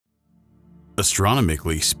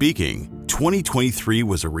Astronomically speaking, 2023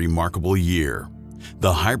 was a remarkable year.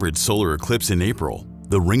 The hybrid solar eclipse in April,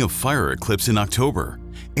 the Ring of Fire eclipse in October,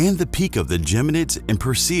 and the peak of the Geminids and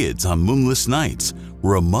Perseids on moonless nights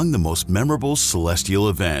were among the most memorable celestial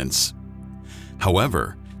events.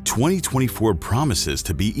 However, 2024 promises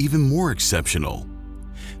to be even more exceptional.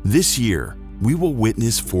 This year, we will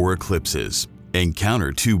witness 4 eclipses,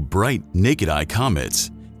 encounter 2 bright, naked-eye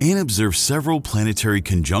comets, and observe several planetary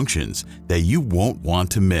conjunctions that you won't want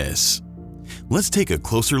to miss. Let's take a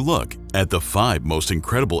closer look at the 5 most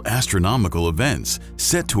incredible astronomical events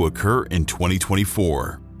set to occur in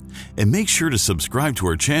 2024. And make sure to subscribe to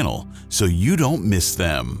our channel so you don't miss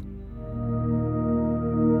them.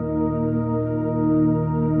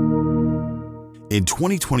 In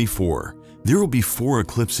 2024, there will be 4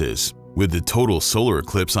 eclipses, with the total solar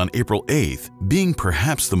eclipse on April 8th being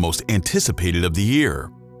perhaps the most anticipated of the year.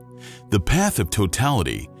 The path of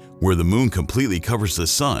totality, where the moon completely covers the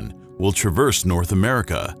sun, will traverse North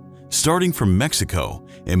America, starting from Mexico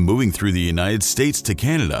and moving through the United States to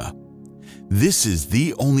Canada. This is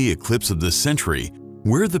the only eclipse of the century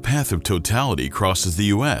where the path of totality crosses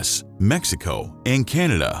the US, Mexico, and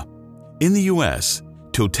Canada. In the US,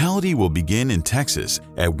 totality will begin in Texas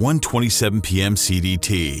at 1:27 p.m.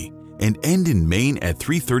 CDT and end in Maine at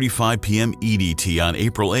 3:35 p.m. EDT on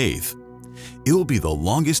April 8th. It will be the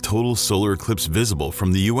longest total solar eclipse visible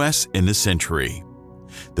from the US in a century.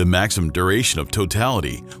 The maximum duration of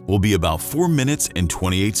totality will be about 4 minutes and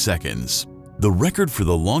 28 seconds. The record for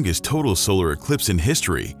the longest total solar eclipse in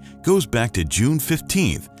history goes back to June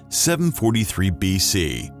 15, 743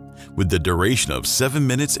 BC, with the duration of 7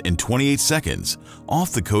 minutes and 28 seconds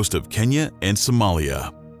off the coast of Kenya and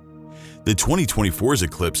Somalia. The 2024's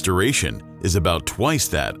eclipse duration is about twice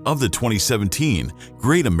that of the 2017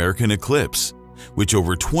 Great American Eclipse, which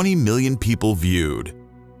over 20 million people viewed.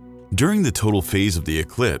 During the total phase of the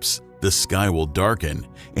eclipse, the sky will darken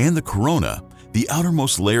and the corona, the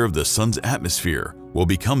outermost layer of the sun's atmosphere, will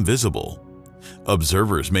become visible.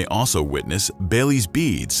 Observers may also witness Baily's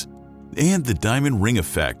beads and the diamond ring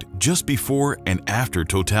effect just before and after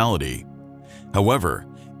totality. However,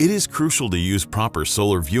 it is crucial to use proper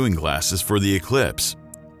solar viewing glasses for the eclipse.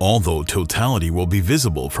 Although totality will be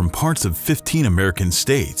visible from parts of 15 American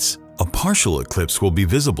states, a partial eclipse will be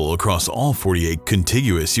visible across all 48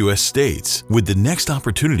 contiguous U.S. states, with the next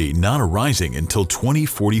opportunity not arising until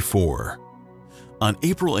 2044. On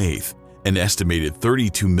April 8th, an estimated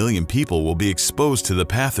 32 million people will be exposed to the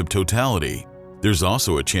path of totality. There's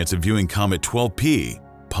also a chance of viewing Comet 12P,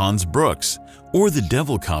 Pons-Brooks, or the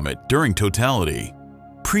Devil Comet during totality.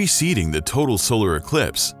 Preceding the total solar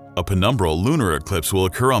eclipse, a penumbral lunar eclipse will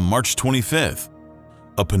occur on March 25th.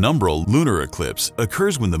 A penumbral lunar eclipse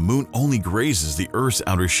occurs when the moon only grazes the Earth's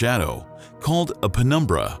outer shadow, called a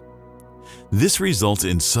penumbra. This results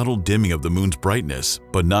in subtle dimming of the moon's brightness,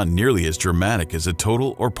 but not nearly as dramatic as a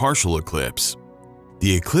total or partial eclipse.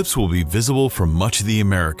 The eclipse will be visible from much of the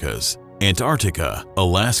Americas, Antarctica,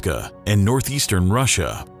 Alaska, and northeastern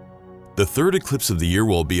Russia. The 3rd eclipse of the year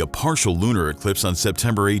will be a partial lunar eclipse on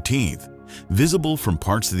September 18th, visible from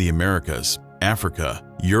parts of the Americas, Africa,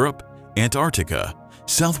 Europe, Antarctica,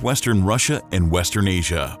 southwestern Russia, and western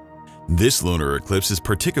Asia. This lunar eclipse is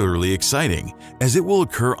particularly exciting as it will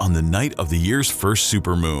occur on the night of the year's first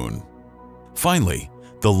supermoon. Finally,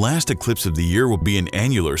 the last eclipse of the year will be an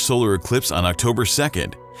annular solar eclipse on October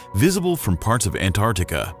 2nd, visible from parts of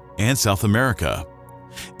Antarctica and South America.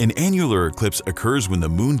 An annular eclipse occurs when the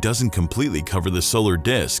moon doesn't completely cover the solar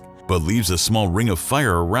disk, but leaves a small ring of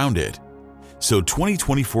fire around it. So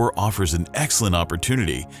 2024 offers an excellent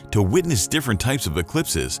opportunity to witness different types of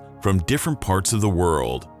eclipses from different parts of the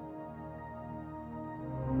world.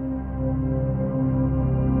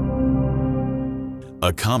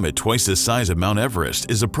 A comet twice the size of Mount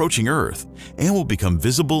Everest is approaching Earth and will become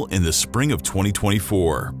visible in the spring of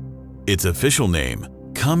 2024. Its official name,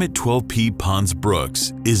 Comet 12P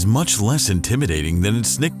Pons-Brooks, is much less intimidating than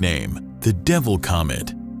its nickname, the Devil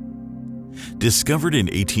Comet. Discovered in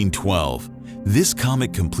 1812, this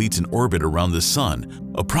comet completes an orbit around the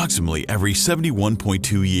Sun approximately every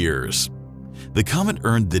 71.2 years. The comet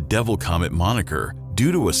earned the Devil Comet moniker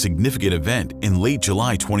due to a significant event in late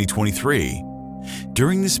July 2023.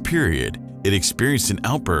 During this period, it experienced an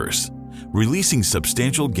outburst, releasing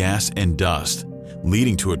substantial gas and dust,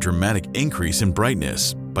 leading to a dramatic increase in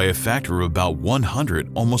brightness by a factor of about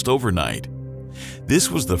 100 almost overnight.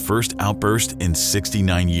 This was the first outburst in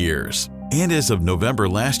 69 years, and as of November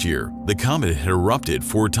last year, the comet had erupted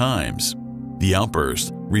 4 times. The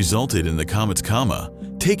outburst resulted in the comet's comma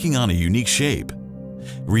taking on a unique shape,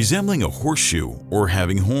 resembling a horseshoe or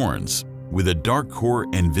having horns. with a dark core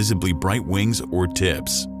and visibly bright wings or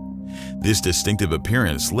tips. This distinctive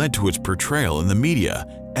appearance led to its portrayal in the media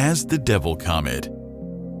as the Devil Comet.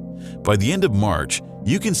 By the end of March,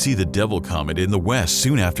 you can see the Devil Comet in the west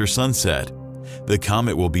soon after sunset. The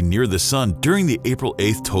comet will be near the Sun during the April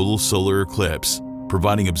 8th total solar eclipse,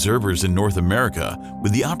 providing observers in North America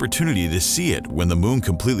with the opportunity to see it when the Moon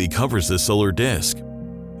completely covers the solar disk.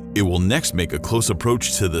 It will next make a close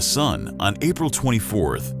approach to the Sun on April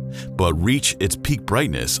 24th, but reach its peak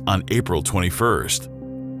brightness on April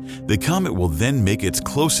 21st. The comet will then make its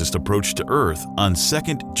closest approach to Earth on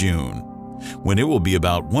 2nd June, when it will be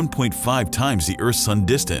about 1.5 times the Earth-Sun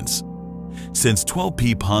distance. Since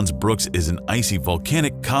 12P Pons Brooks is an icy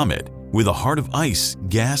volcanic comet with a heart of ice,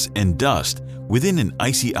 gas, and dust within an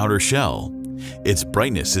icy outer shell, its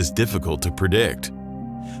brightness is difficult to predict.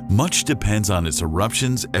 Much depends on its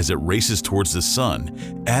eruptions as it races towards the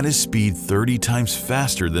Sun at a speed 30 times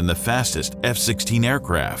faster than the fastest F-16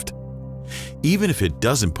 aircraft. Even if it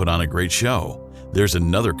doesn't put on a great show, there's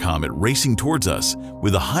another comet racing towards us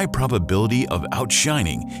with a high probability of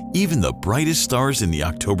outshining even the brightest stars in the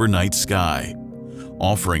October night sky,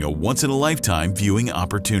 offering a once-in-a-lifetime viewing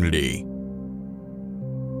opportunity.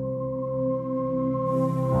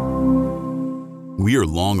 We are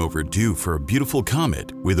long overdue for a beautiful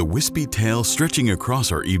comet with a wispy tail stretching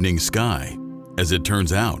across our evening sky. As it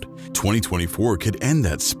turns out, 2024 could end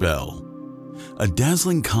that spell. A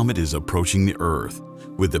dazzling comet is approaching the Earth,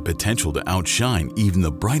 with the potential to outshine even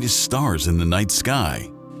the brightest stars in the night sky.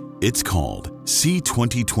 It's called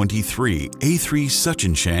C2023 A3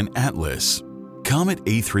 Suchenshan Atlas. Comet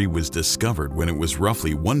A3 was discovered when it was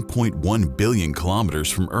roughly 1.1 billion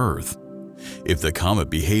kilometers from Earth. If the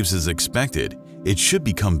comet behaves as expected, it should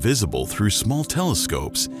become visible through small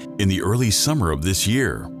telescopes in the early summer of this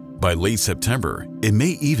year. By late September, it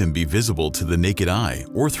may even be visible to the naked eye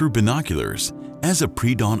or through binoculars as a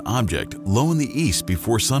pre-dawn object low in the east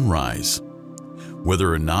before sunrise.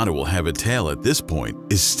 Whether or not it will have a tail at this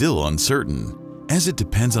point is still uncertain, as it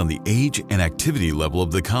depends on the age and activity level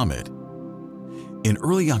of the comet. In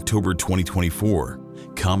early October 2024,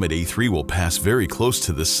 Comet A3 will pass very close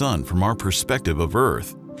to the Sun from our perspective of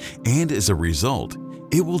Earth, and as a result,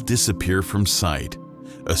 it will disappear from sight.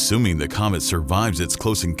 Assuming the comet survives its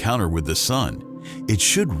close encounter with the Sun, it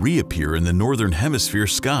should reappear in the northern hemisphere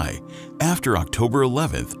sky after October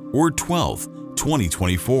 11th or 12th,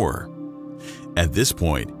 2024. At this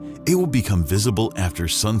point, it will become visible after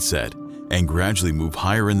sunset and gradually move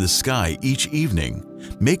higher in the sky each evening,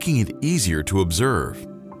 making it easier to observe.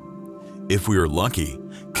 If we are lucky,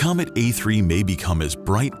 Comet A3 may become as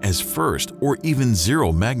bright as first or even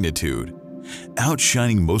zero magnitude,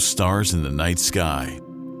 outshining most stars in the night sky.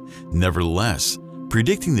 Nevertheless,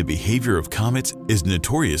 predicting the behavior of comets is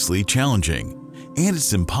notoriously challenging, and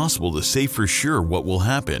it's impossible to say for sure what will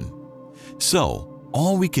happen. So,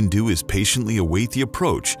 all we can do is patiently await the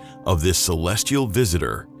approach of this celestial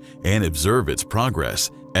visitor and observe its progress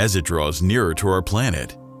as it draws nearer to our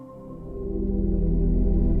planet.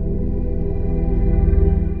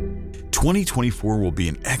 2024 will be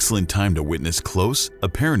an excellent time to witness close,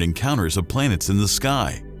 apparent encounters of planets in the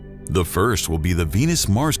sky. The first will be the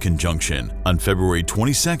Venus-Mars conjunction on February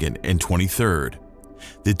 22nd and 23rd.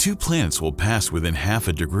 The two planets will pass within half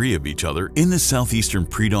a degree of each other in the southeastern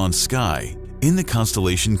pre-dawn sky in the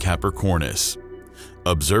constellation Capricornus.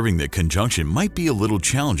 Observing the conjunction might be a little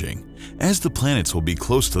challenging, as the planets will be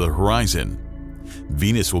close to the horizon.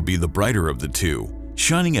 Venus will be the brighter of the two,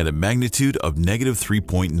 shining at a magnitude of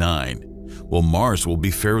 -3.9, while Mars will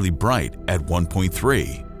be fairly bright at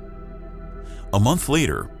 1.3. A month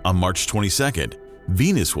later, on March 22nd,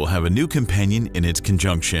 Venus will have a new companion in its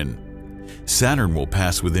conjunction. Saturn will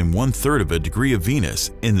pass within 1/3 of a degree of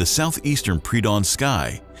Venus in the southeastern pre-dawn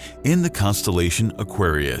sky in the constellation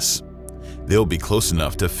Aquarius. They'll be close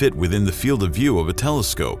enough to fit within the field of view of a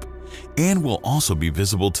telescope and will also be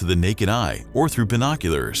visible to the naked eye or through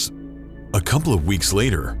binoculars. A couple of weeks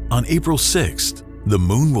later, on April 6th, the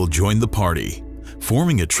Moon will join the party,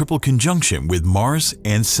 forming a triple conjunction with Mars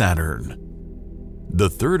and Saturn. The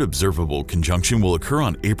third observable conjunction will occur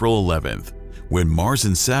on April 11th, when Mars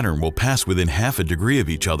and Saturn will pass within half a degree of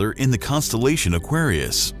each other in the constellation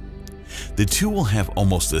Aquarius. The two will have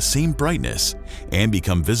almost the same brightness and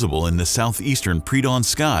become visible in the southeastern pre-dawn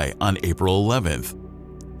sky on April 11th.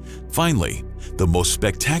 Finally, the most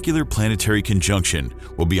spectacular planetary conjunction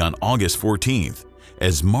will be on August 14th,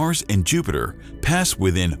 as Mars and Jupiter pass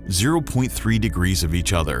within 0.3 degrees of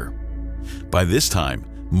each other. By this time,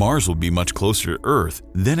 Mars will be much closer to Earth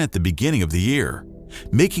than at the beginning of the year,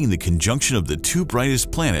 making the conjunction of the two brightest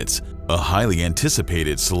planets a highly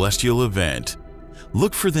anticipated celestial event.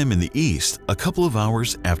 Look for them in the east a couple of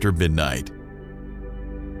hours after midnight.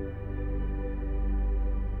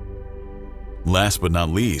 Last but not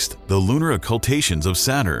least, the lunar occultations of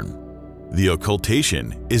Saturn. The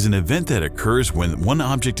occultation is an event that occurs when one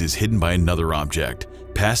object is hidden by another object,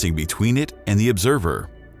 passing between it and the observer.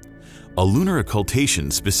 A lunar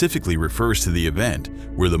occultation specifically refers to the event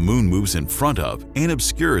where the moon moves in front of and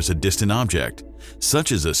obscures a distant object,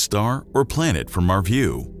 such as a star or planet, from our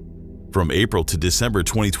view. From April to December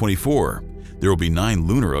 2024, there will be 9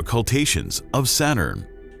 lunar occultations of Saturn.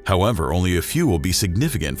 However, only a few will be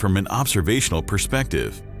significant from an observational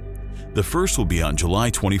perspective. The first will be on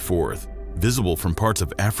July 24th, visible from parts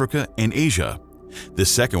of Africa and Asia. The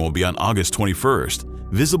second will be on August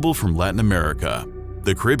 21st, visible from Latin America,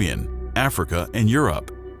 the Caribbean, Africa, and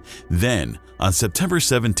Europe. Then, on September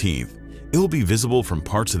 17th, it will be visible from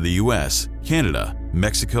parts of the US, Canada,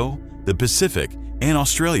 Mexico, the Pacific, and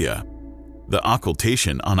Australia. The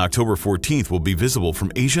occultation on October 14th will be visible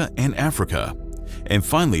from Asia and Africa. And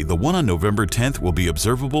finally, the one on November 10th will be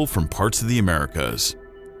observable from parts of the Americas.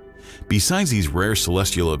 Besides these rare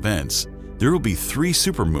celestial events, there will be 3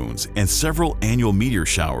 supermoons and several annual meteor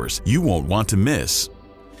showers you won't want to miss.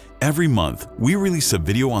 Every month, we release a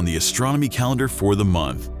video on the astronomy calendar for the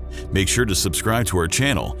month. Make sure to subscribe to our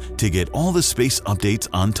channel to get all the space updates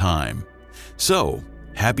on time. So,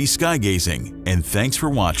 happy sky gazing, and thanks for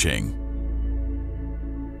watching.